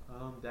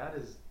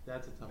 that's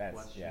a tough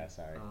question. Yeah,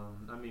 sorry.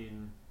 I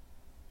mean,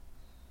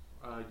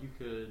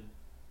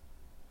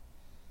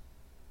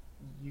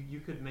 you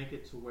could make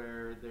it to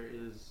where there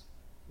is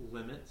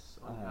limits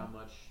on how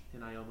much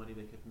NIL money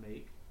they could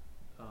make,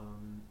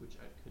 which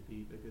could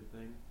be a good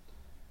thing.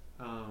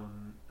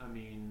 I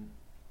mean,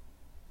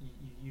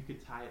 you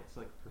could tie it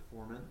to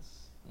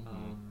performance.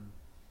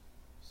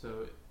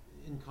 So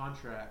in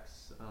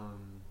contracts,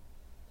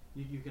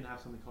 you can have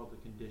something called a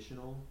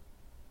conditional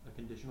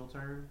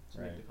term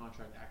to make the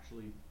contract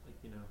actually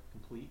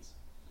completes.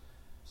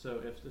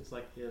 So if it's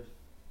if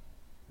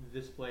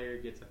this player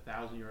gets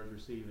 1,000 yards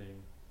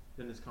receiving,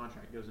 then this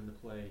contract goes into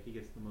play. He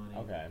gets the money.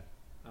 Okay.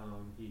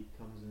 He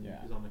comes and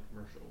is on the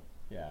commercial.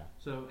 Yeah.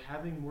 So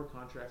having more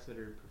contracts that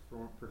are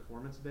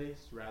performance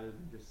based rather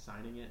than just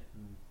signing it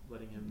and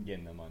letting him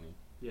getting the money.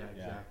 Yeah,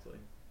 exactly.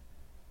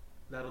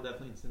 That'll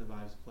definitely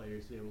incentivize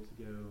players to be able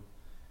to go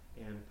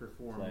and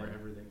perform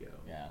wherever they go.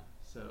 Yeah.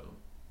 So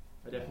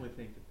I definitely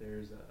think that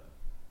there's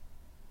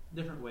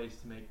different ways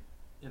to make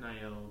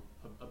NIL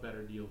a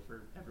better deal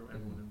for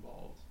everyone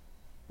involved.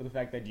 But the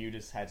fact that you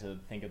just had to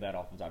think of that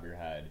off the top of your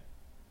head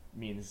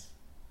means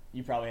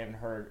you probably haven't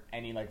heard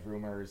any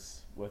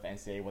rumors with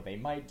NCAA what they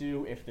might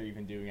do, if they're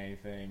even doing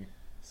anything.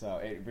 So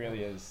it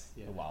really is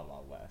Yeah. the Wild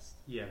Wild West.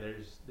 Yeah,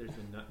 there's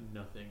been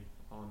nothing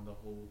on the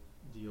whole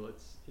deal.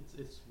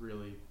 It's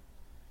really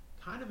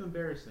kind of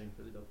embarrassing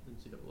for the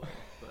NCAA,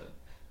 but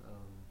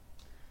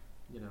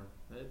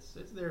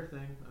it's their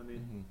thing. I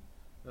mean,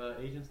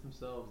 agents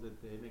themselves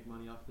that they make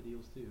money off the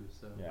deals too.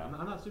 So Yeah.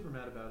 I'm not super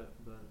mad about it,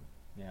 but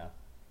Yeah.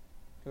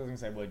 I was gonna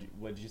say,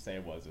 what did you say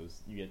it was? It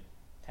was you get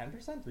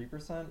 10%,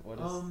 3%. What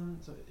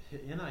is? so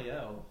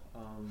NIL,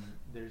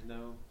 there's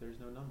no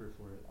number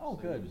for it. Oh,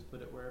 so good. You just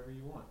put it wherever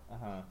you want.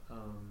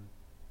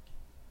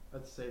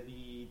 Let's say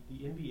the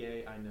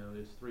NBA I know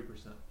is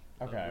 3%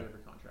 of Okay. whatever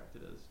contract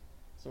it is.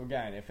 So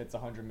again, if it's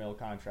 $100 million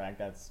contract,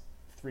 that's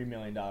 $3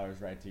 million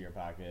right to your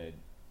pocket.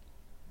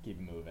 Keep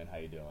it moving. How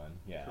you doing?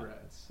 Yeah.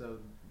 Correct. So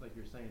like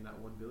you're saying,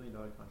 that $1 billion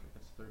contract,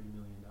 that's $30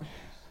 million.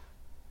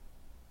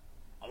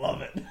 I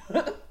love it.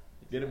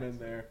 Get him in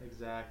there.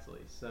 Exactly.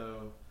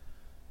 So,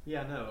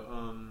 yeah,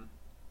 no.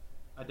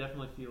 I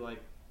definitely feel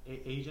like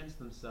agents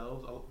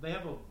themselves, they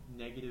have a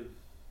negative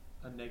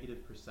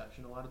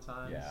perception a lot of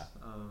times. Yeah.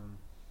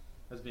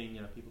 As being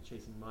people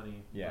chasing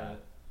money. Yeah.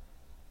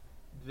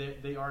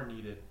 But they are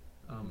needed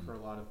for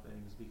a lot of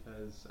things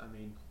because I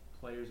mean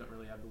players don't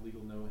really have the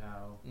legal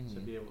know-how to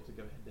be able to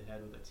go head to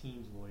head with a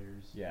team's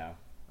lawyers. Yeah.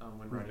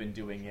 Who've been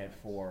doing it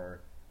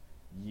for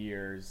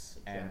years.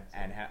 Exactly.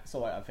 and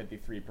so a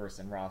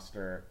 53-person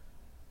roster.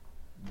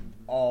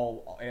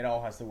 It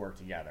all has to work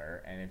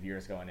together, and if you're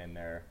just going in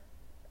there,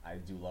 I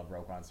do love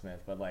Roquan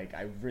Smith, but like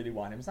I really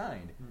want him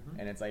signed,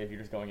 and it's like if you're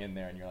just going in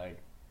there and you're like,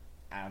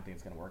 I don't think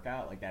it's gonna work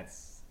out, like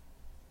that's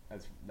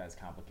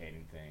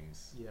complicating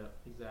things. Yeah,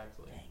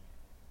 exactly.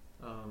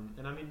 Dang.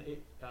 And I mean,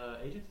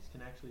 agencies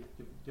can actually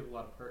give a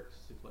lot of perks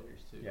to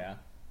players too. Yeah.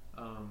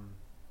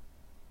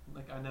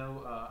 Like I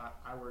know,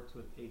 I worked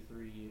with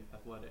A3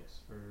 Athletics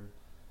for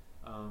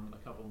a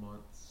couple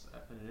months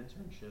in an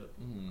internship.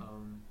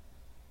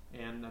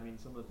 And I mean,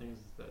 some of the things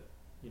that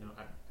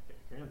I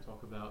can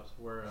talk about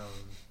were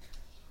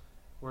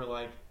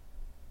like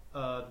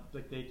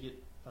they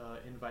get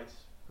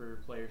invites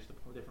for players to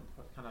different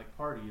kind of like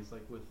parties,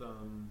 like with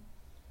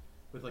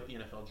like the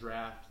NFL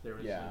draft. There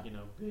was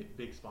like,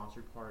 big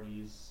sponsored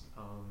parties,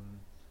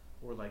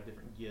 or like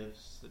different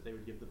gifts that they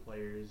would give the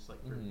players,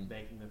 like for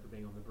thanking them for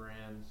being on the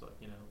brand. So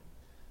like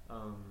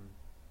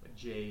like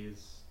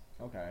J's.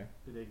 Okay.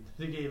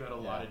 They gave out a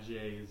lot of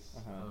J's.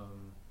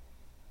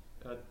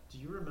 Do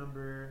you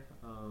remember?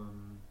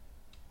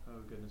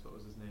 Oh goodness, what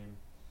was his name?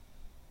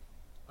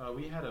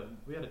 We had a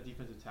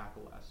defensive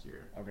tackle last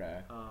year.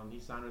 Okay. He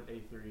signed with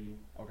A3.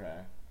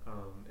 Okay.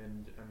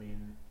 And I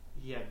mean,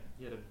 he had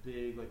a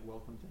big like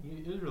welcome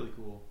thing. It was really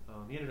cool.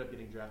 He ended up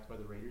getting drafted by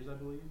the Raiders, I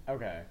believe.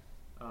 Okay.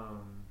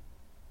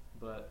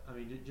 But I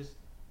mean, just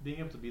being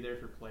able to be there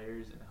for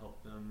players and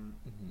help them,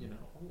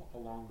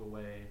 along the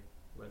way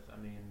with, I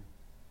mean,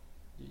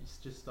 it's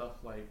just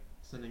stuff like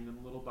sending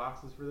them little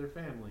boxes for their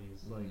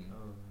families, like,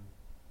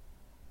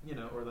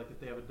 or like if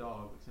they have a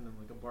dog, like send them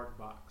like a bark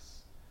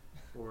box,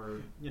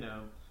 or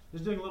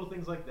just doing little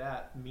things like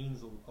that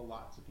means a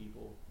lot to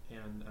people,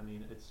 and I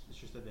mean, it's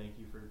just a thank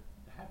you for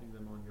having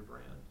them on your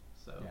brand.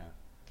 So yeah.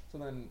 So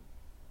then,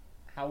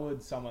 how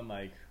would someone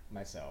like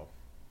myself,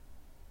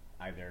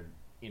 either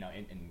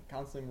in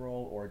counseling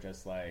role or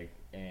just like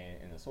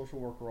in a social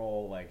work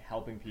role, like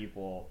helping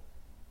people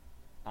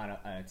on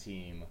a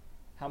team,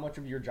 how much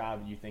of your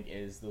job do you think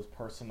is those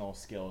personal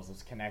skills,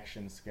 those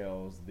connection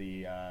skills,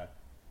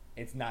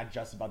 it's not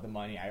just about the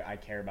money. I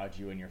care about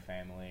you and your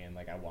family, and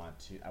like I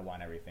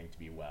want everything to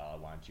be well. I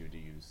want you to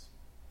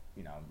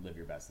live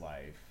your best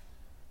life.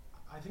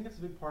 I think that's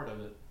a big part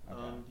of it.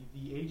 Okay.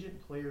 The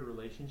agent-player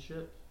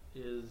relationship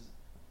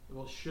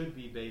should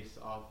be based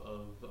off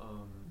of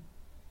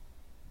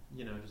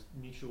just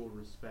mutual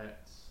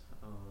respect.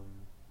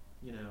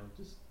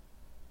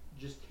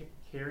 Just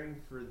caring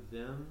for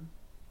them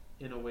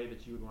in a way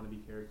that you would want to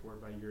be cared for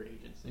by your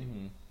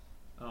agency.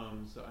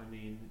 So I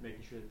mean,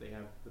 making sure that they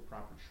have the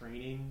proper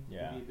training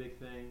would be a big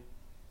thing.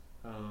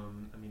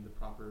 I mean, the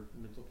proper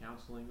mental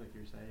counseling, like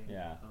you're saying.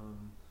 Yeah.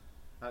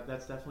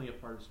 That's definitely a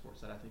part of sports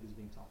that I think is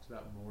being talked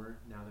about more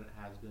now than it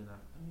has been. I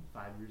mean,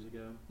 5 years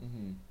ago.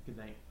 You can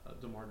thank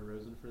DeMar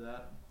DeRozan for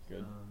that.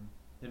 Good.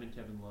 Him and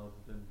Kevin Love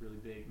have been really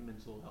big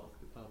mental health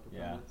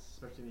proponents,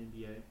 especially in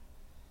the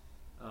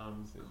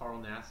NBA. Carl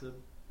Nassib.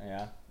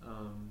 Yeah.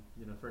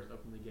 First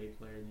openly gay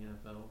player in the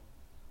NFL.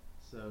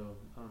 So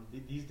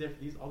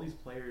all these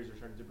players are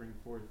starting to bring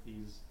forth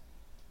these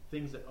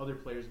things that other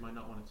players might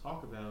not want to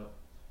talk about.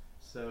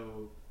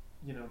 So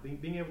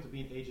being able to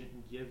be an agent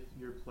and give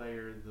your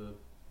player the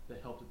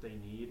help that they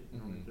need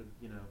in order to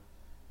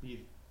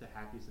be the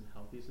happiest and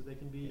healthiest that they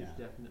can be is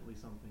definitely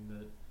something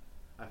that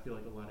I feel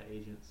like a lot of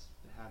agents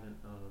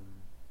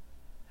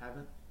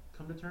haven't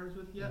come to terms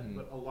with yet.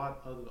 But a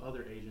lot of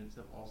other agents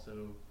have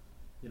also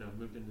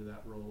moved into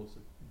that role to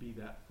be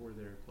that for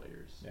their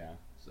players. Yeah.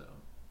 So,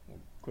 well,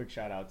 quick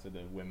shout out to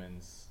the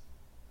women's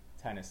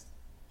tennis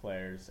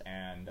players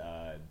and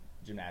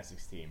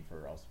gymnastics team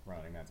for also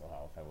promoting mental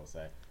health, I will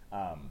say.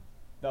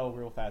 Though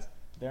real fast,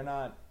 they're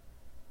not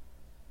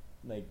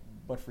like,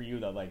 but for you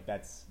though, like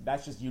that's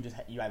just you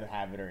either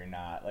have it or you're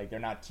not. Like they're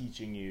not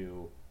teaching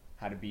you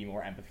how to be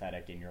more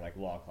empathetic in your like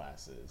law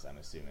classes, I'm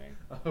assuming.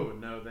 Oh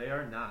no, they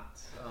are not.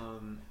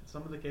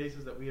 Some of the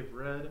cases that we have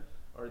read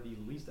are the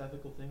least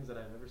ethical things that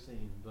I've ever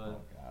seen. But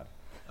oh God.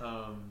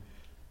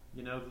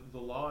 you know, the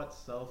law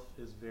itself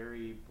is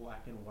very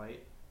black and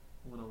white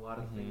when a lot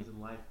of things in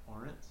life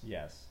aren't.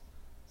 Yes.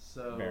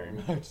 So very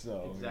much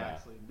so.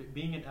 Exactly. Yeah.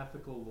 Being an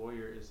ethical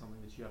lawyer is something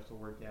that you have to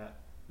work at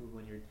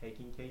when you're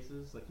taking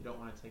cases. Like you don't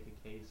want to take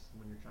a case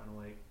when you're trying to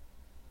like,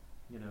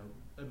 you know,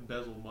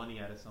 embezzle money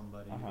out of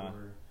somebody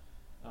or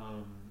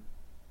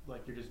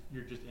like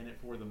you're just in it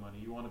for the money.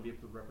 You want to be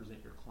able to represent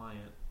your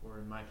client, or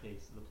in my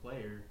case, the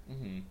player,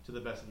 to the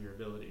best of your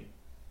ability.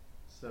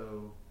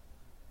 So,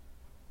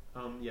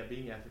 yeah,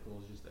 being ethical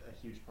is just a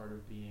huge part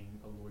of being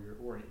a lawyer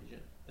or an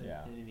agent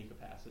in any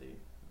capacity.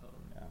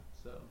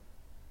 So,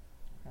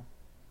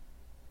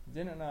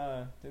 didn't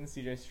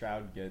CJ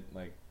Stroud get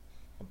like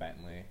a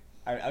Bentley?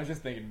 I was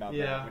just thinking about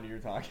that when you were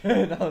talking.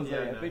 I was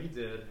I think he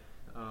did.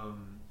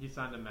 He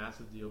signed a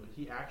massive deal, but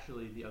he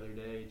actually the other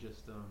day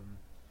just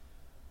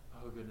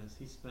oh goodness,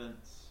 he spent,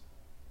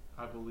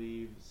 I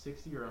believe,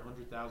 $60,000 or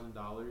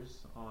 $100,000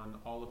 on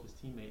all of his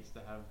teammates to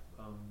have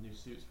new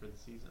suits for the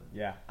season.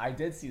 Yeah, I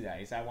did see that.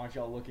 He said, "I want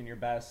y'all looking your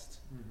best,"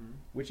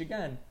 which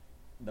again,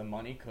 the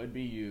money could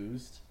be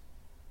used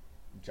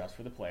just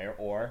for the player,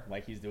 or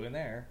like he's doing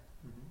there,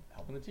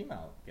 helping the team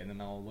out, getting them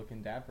all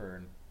looking dapper,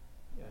 and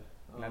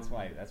and that's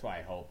why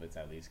I hope it's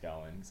at least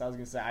going. Because I was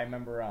gonna say, I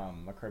remember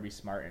a Kirby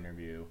Smart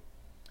interview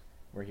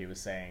where he was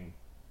saying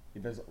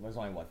there's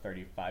only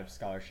 35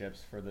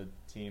 scholarships for the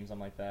team,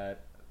 something like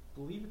that. I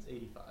believe it's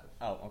 85.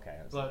 Oh, okay.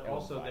 But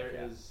also there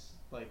is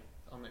like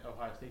on the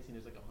Ohio State team,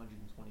 there's like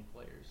 120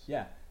 players.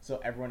 Yeah, so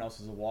everyone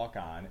else is a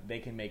walk-on. They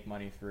can make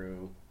money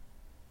through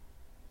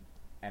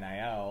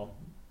NIL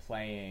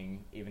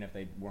playing, even if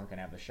they weren't going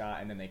to have the shot,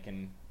 and then they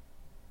can.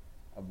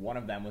 One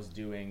of them was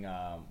doing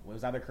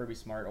was either Kirby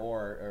Smart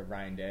or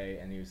Ryan Day,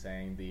 and he was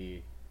saying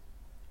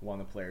one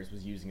of the players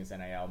was using his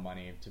NIL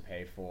money to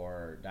pay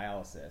for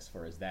dialysis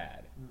for his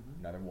dad.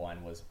 Another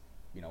one was,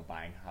 you know,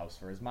 buying a house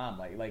for his mom.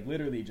 Like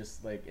literally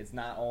just like, it's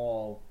not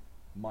all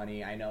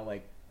money. I know,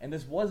 like, and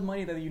this was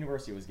money that the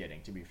university was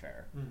getting, to be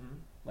fair,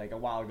 like a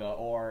while ago,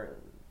 or,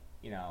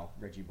 you know,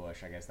 Reggie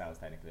Bush, I guess that was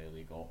technically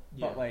illegal.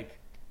 But like,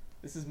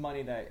 this is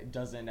money that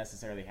doesn't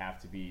necessarily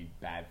have to be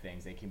bad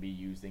things. They can be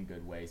used in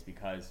good ways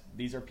because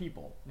these are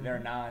people. They're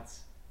not...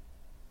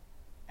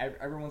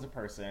 Everyone's a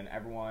person.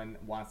 Everyone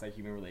wants that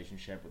human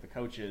relationship with the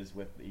coaches,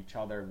 with each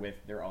other, with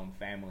their own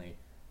family.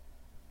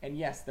 And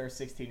yes, they're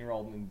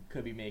 16-year-old and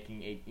could be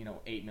making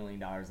 $8 million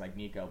like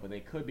Nico, but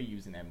they could be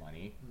using that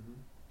money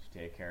to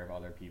take care of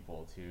other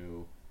people,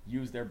 to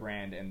use their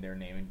brand and their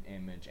name and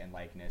image and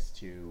likeness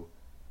to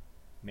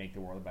make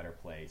the world a better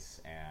place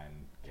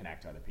and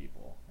connect to other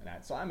people. And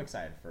so I'm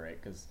excited for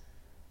it because,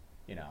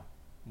 you know,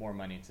 more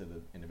money to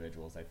the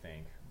individuals, I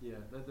think. Yeah,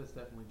 that's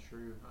definitely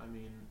true. I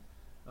mean,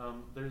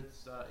 there's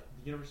the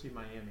University of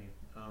Miami.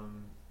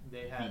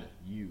 They had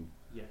the U.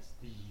 Yes,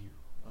 the U.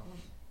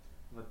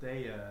 But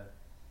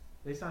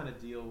they signed a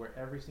deal where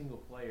every single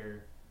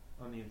player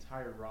on the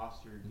entire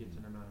roster gets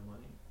an amount of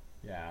money.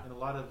 Yeah. And a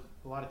lot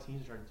of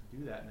teams are starting to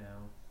do that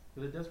now.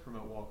 But it does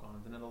promote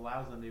walk-ons, and it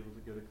allows them to be able to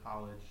go to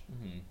college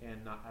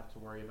and not have to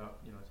worry about,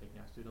 you know, taking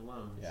out student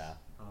loans. Yeah.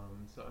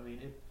 So I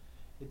mean,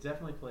 it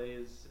definitely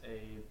plays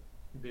a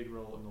big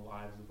role in the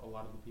lives of a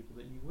lot of the people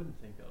that you wouldn't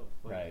think of.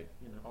 Like, right.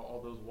 You know,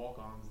 all those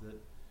walk-ons that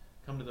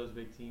come to those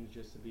big teams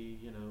just to be,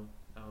 you know,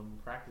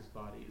 practice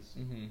bodies.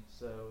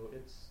 So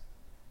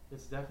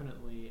it's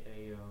definitely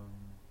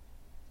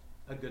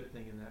a good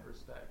thing in that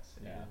respect.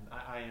 Yeah. And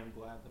I am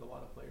glad that a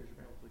lot of players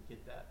are able to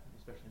get that,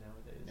 especially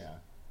nowadays. Yeah.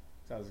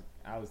 So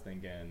I was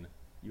thinking,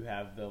 you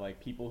have the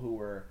like people who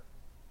were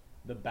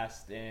the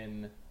best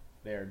in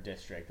their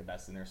district, the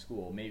best in their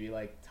school, maybe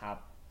like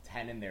top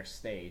 10 in their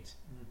state,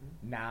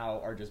 now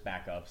are just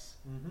backups.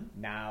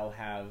 Now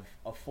have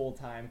a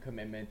full-time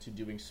commitment to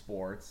doing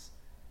sports,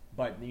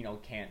 but you know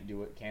can't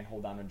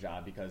hold down a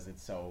job because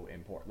it's so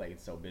important, like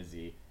it's so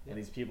busy. And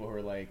these people who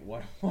are like,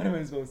 what am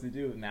I supposed to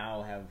do?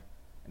 Now have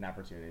an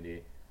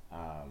opportunity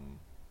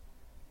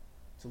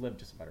to live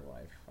just a better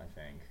life, I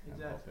think.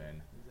 Exactly. I'm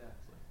hoping.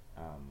 Exactly.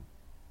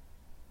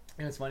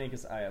 And it's funny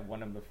because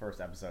one of the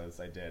first episodes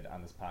I did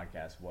on this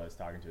podcast was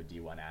talking to a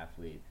D1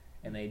 athlete,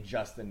 and they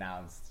just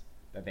announced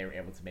that they were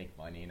able to make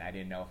money, and I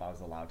didn't know if I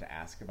was allowed to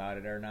ask about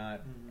it or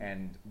not.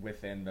 And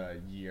within the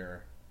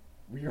year,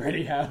 we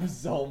already have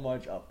so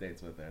much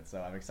updates with it.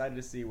 So I'm excited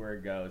to see where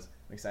it goes.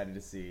 I'm excited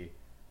to see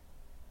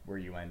where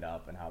you end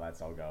up and how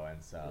that's all going.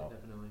 So yeah,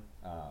 definitely.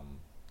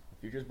 The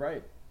future's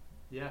bright.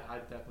 Yeah, I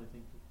definitely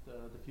think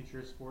that the future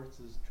of sports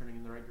is turning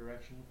in the right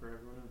direction for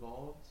everyone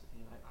involved,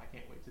 and I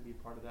can't wait to be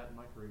part of that in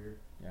my career.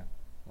 Yeah,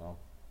 well,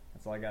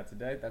 that's all I got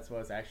today. That's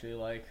what it's actually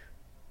like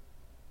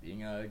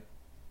being a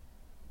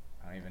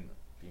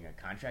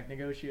contract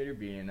negotiator,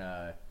 being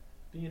an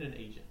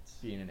agent.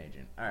 Being an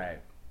agent. All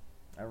right,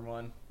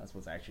 everyone, that's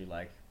what it's actually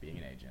like being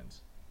an agent.